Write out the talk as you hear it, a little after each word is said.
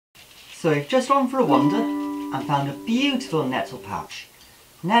So we've just gone for a wander and found a beautiful nettle patch.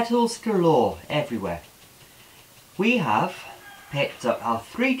 Nettles galore everywhere. We have picked up our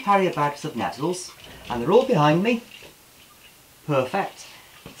 3 carrier bags of nettles and they're all behind me. Perfect.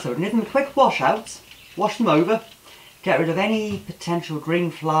 So we're going to give them a quick wash out, wash them over, get rid of any potential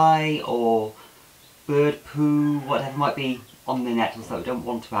green fly or bird poo, whatever might be on the nettles that we don't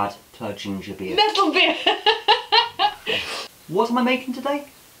want to add to our ginger beer. Nettle beer! What am I making today?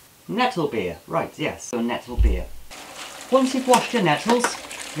 Nettle beer, right, yes, so nettle beer. Once you've washed your nettles,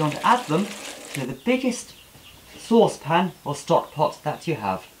 you want to add them to the biggest saucepan or stock pot that you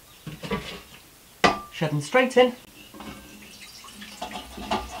have. Shove them straight in.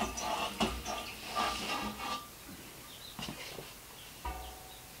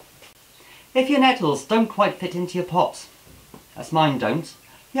 If your nettles don't quite fit into your pot, as mine don't,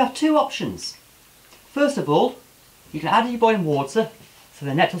 you have 2 options. First of all, you can add your boiling water so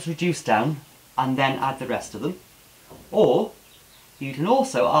the nettles reduce down and then add the rest of them. Or you can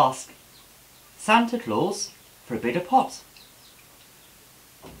also ask Santa Claus for a bigger pot.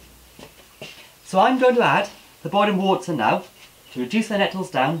 So I'm going to add the boiling water now to reduce the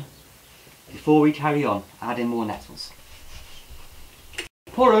nettles down before we carry on adding more nettles.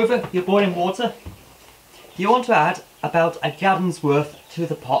 Pour over your boiling water. You want to add about a gallon's worth to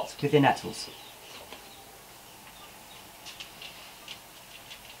the pot with your nettles.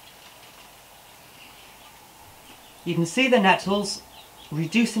 You can see the nettles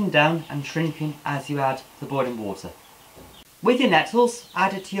reducing down and shrinking as you add the boiling water. With your nettles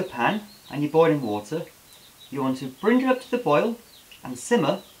added to your pan and your boiling water, you want to bring it up to the boil and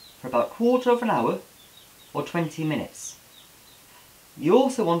simmer for about 1/4 of an hour or 20 minutes. You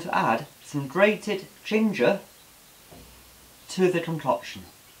also want to add some grated ginger to the concoction.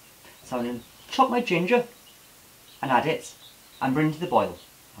 So I'm going to chop my ginger and add it and bring it to the boil.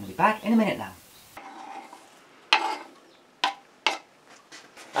 I'll be back in a minute now.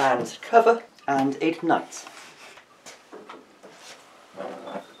 And cover and ignite.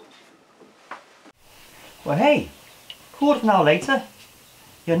 Well hey, 1/4 of an hour later,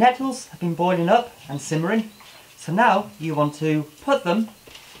 your nettles have been boiling up and simmering, so now you want to put them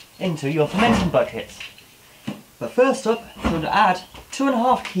into your fermenting bucket. But first up, you're going to add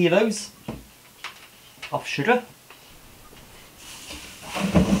 2.5 kilos of sugar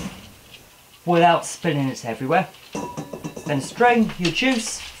without spilling it everywhere. Then strain your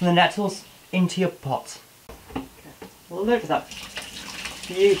juice from the nettles into your pot. Well, look at that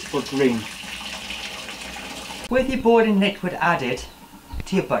beautiful green. With your boiling liquid added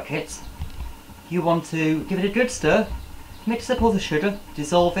to your bucket, you want to give it a good stir, mix up all the sugar,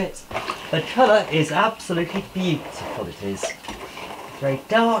 dissolve it. The colour is absolutely beautiful, it is. Very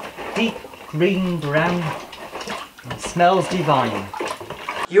dark, deep green brown, and smells divine.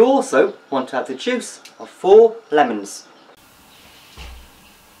 You also want to add the juice of 4 lemons.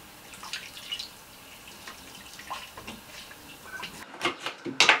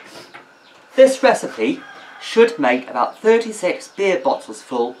 This recipe should make about 36 beer bottles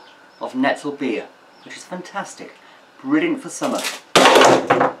full of nettle beer, which is fantastic, brilliant for summer.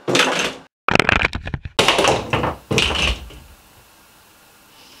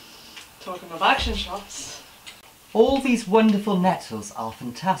 Talking of action shots. All these wonderful nettles are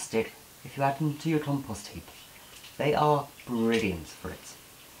fantastic if you add them to your compost heap. They are brilliant for it.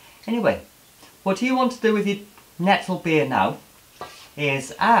 Anyway, what you want to do with your nettle beer now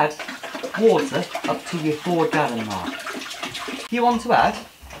is add water up to your 4 gallon mark. You want to add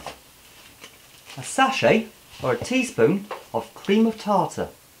a sachet or a teaspoon of cream of tartar.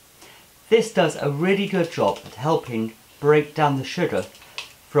 This does a really good job at helping break down the sugar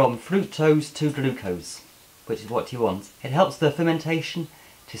from fructose to glucose, which is what you want. It helps the fermentation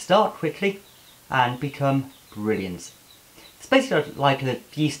to start quickly and become brilliant. It's basically like a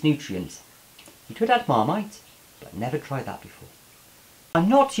yeast nutrient. You could add Marmite, but never tried that before. I'm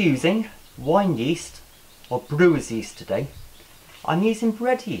not using wine yeast or brewer's yeast today. I'm using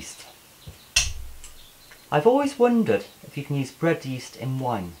bread yeast. I've always wondered if you can use bread yeast in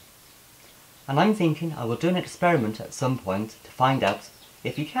wine. And I'm thinking I will do an experiment at some point to find out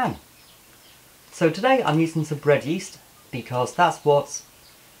if you can. So today I'm using some bread yeast because that's what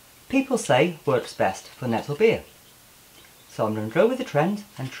people say works best for nettle beer. So I'm going to go with the trend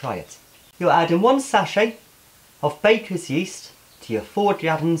and try it. You're adding 1 sachet of baker's yeast to your 4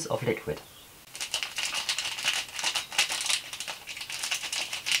 gallons of liquid.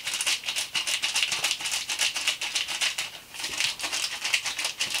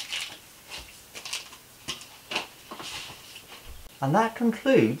 And that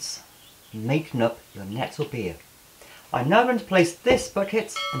concludes making up your nettle beer. I'm now going to place this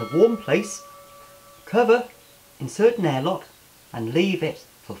bucket in a warm place, cover, insert an airlock and leave it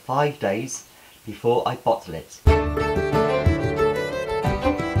for 5 days before I bottle it.